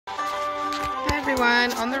everyone,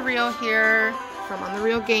 OnTheReal here from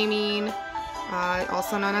OnTheReal Gaming,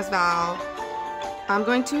 also known as Val. I'm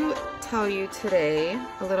going to tell you today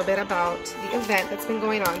a little bit about the event that's been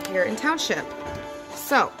going on here in Township.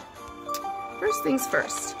 So, first things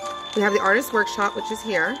first, we have the Artist Workshop, which is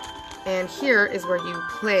here, and here is where you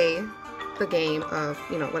play the game of,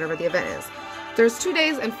 whatever the event is. There's 2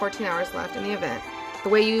 days and 14 hours left in the event. The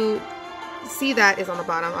way you see that is on the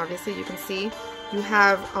bottom. Obviously you can see you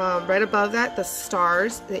have right above that the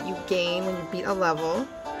stars that you gain when you beat a level,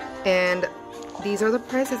 and these are the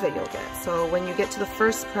prizes that you'll get. So when you get to the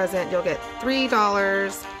first present, you'll get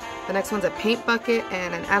 $3. The next one's a paint bucket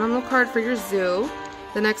and an animal card for your zoo.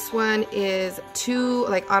 The next one is 2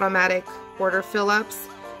 automatic order fill-ups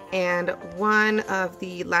and 1 of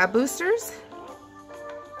the lab boosters.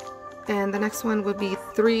 And the next one would be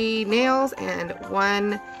 3 nails and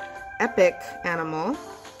 1 epic animal.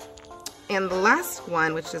 And the last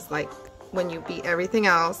one, which is when you beat everything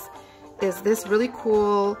else, is this really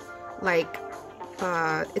cool,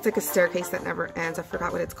 it's like a staircase that never ends. I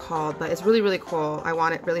forgot what it's called, but it's really, really cool. I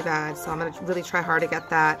want it really bad, so I'm going to really try hard to get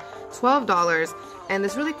that. $12. And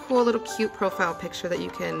this really cool little cute profile picture that you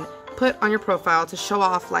can put on your profile to show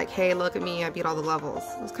off, hey, look at me, I beat all the levels.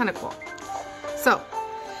 It was kind of cool. So,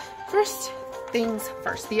 first things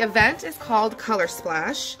first. The event is called Color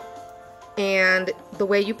Splash. And the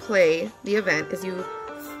way you play the event is you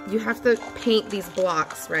have to paint these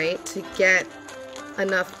blocks, right, to get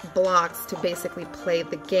enough blocks to basically play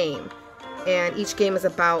the game. And each game is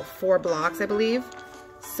about 4 blocks, I believe.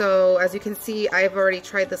 So as you can see, I've already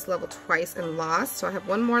tried this level twice and lost, so I have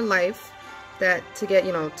 1 more life to get,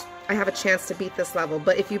 I have a chance to beat this level.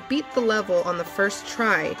 But if you beat the level on the first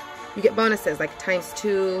try, you get bonuses like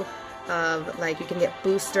 ×2 of you can get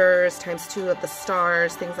boosters, ×2 of the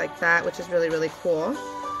stars, things like that, which is really, really cool.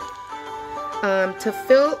 To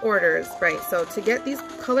fill orders, right, so to get these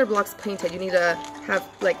color blocks painted, you need to have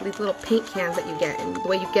these little paint cans that you get, and the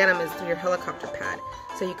way you get them is through your helicopter pad.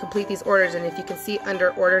 So you complete these orders, and if you can see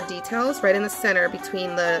under order details, right in the center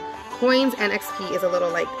between the coins and XP is a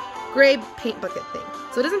little gray paint bucket thing.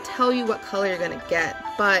 So it doesn't tell you what color you're going to get,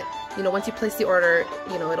 but once you place the order,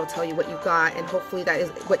 it'll tell you what you got, and hopefully that is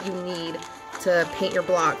what you need to paint your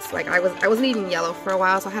blocks. I wasn't eating yellow for a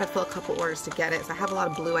while, so I had to fill a couple orders to get it. So I have a lot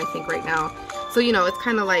of blue, I think, right now. So it's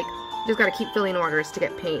kind of you just got to keep filling orders to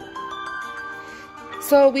get paint.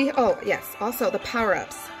 So oh yes, also the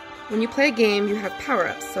power-ups. When you play a game, you have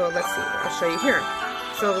power-ups. So let's see, I'll show you here.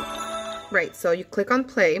 So, right, so you click on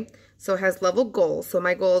play. So it has level goals. So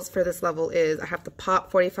my goals for this level is I have to pop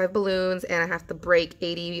 45 balloons and I have to break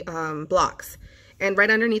 80 blocks. And right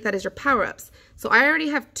underneath that is your power-ups. So I already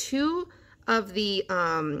have 2 of the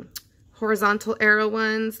horizontal arrow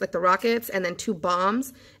ones, the rockets, and then 2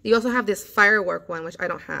 bombs. You also have this firework one, which I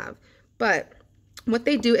don't have. But what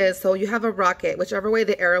they do is, so you have a rocket, whichever way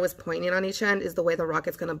the arrow is pointing on each end is the way the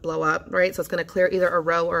rocket's going to blow up, right? So it's going to clear either a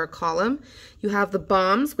row or a column. You have the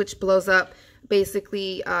bombs, which blows up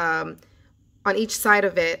basically on each side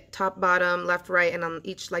of it, top, bottom, left, right, and on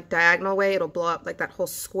each diagonal way, it'll blow up that whole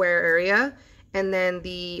square area. And then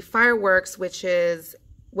the fireworks, which is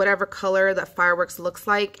whatever color that fireworks looks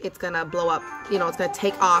like, it's gonna blow up, it's gonna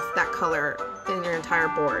take off that color in your entire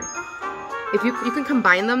board. If you can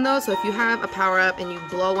combine them though, so if you have a power up and you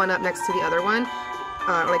blow one up next to the other one,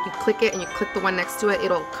 you click it and you click the one next to it,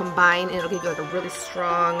 it'll combine and it'll give you a really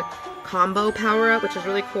strong combo power up, which is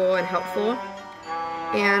really cool and helpful.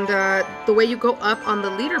 And the way you go up on the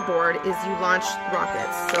leaderboard is you launch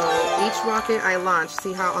rockets. So each rocket I launch,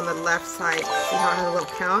 see how on the left side, see how it has a little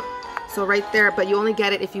count? So right there, but you only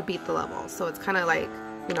get it if you beat the level. So it's kind of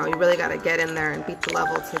you really got to get in there and beat the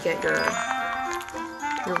level to get your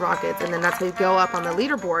rockets. And then that's how you go up on the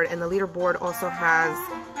leaderboard. And the leaderboard also has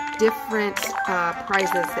different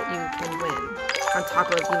prizes that you can win on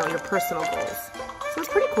top of, your personal goals. So it's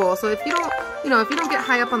pretty cool. So if you don't, if you don't get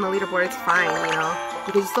high up on the leaderboard, it's fine,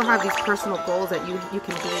 because you still have these personal goals that you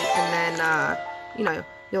can beat, and then,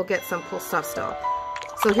 you'll get some cool stuff still.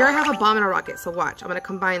 So here I have a bomb and a rocket, so watch. I'm going to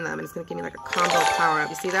combine them, and it's going to give me a combo power-up.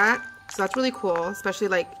 You see that? So that's really cool, especially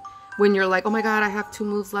when you're oh my god, I have 2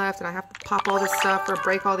 moves left, and I have to pop all this stuff or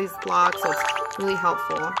break all these blocks, so it's really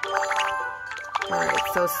helpful. Alright,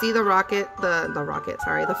 so see the rocket,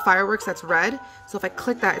 the fireworks, that's red. So if I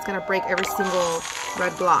click that, it's going to break every single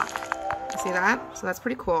red block. You see that? So that's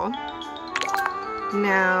pretty cool.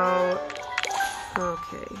 Now,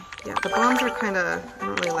 okay, yeah, the bombs are kind of, I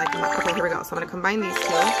don't really like them. Okay, here we go. So I'm going to combine these 2.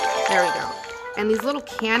 There we go. And these little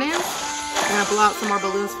cannons are going to blow out some more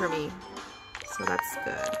balloons for me. So that's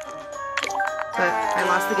good. But I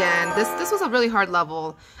lost again. This was a really hard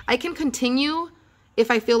level. I can continue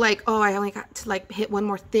if I feel like, oh, I only got to like hit one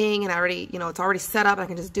more thing and I already, you know, it's already set up, I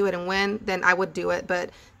can just do it and win, then I would do it. But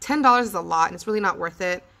 $10 is a lot and it's really not worth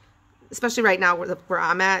it. Especially right now where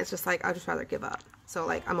I'm at, it's just like, I'd just rather give up. So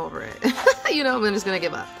like, I'm over it. You know, I'm just gonna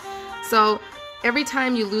give up. So every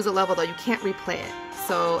time you lose a level though, you can't replay it.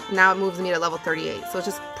 So now it moves me to level 38. So it's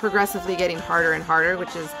just progressively getting harder and harder,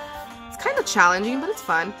 which is, it's kind of challenging, but it's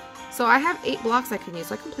fun. So I have 8 blocks I can use,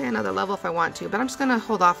 so I can play another level if I want to, but I'm just gonna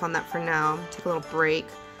hold off on that for now, take a little break.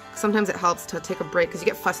 Sometimes it helps to take a break because you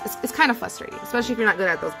get it's kind of frustrating, especially if you're not good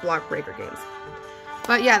at those block breaker games.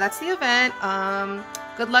 But yeah, that's the event.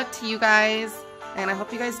 Good luck to you guys, and I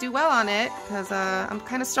hope you guys do well on it, because I'm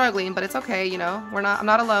kind of struggling, but it's okay, you know, I'm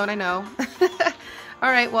not alone, I know.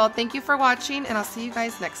 Alright, well, thank you for watching, and I'll see you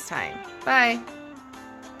guys next time. Bye!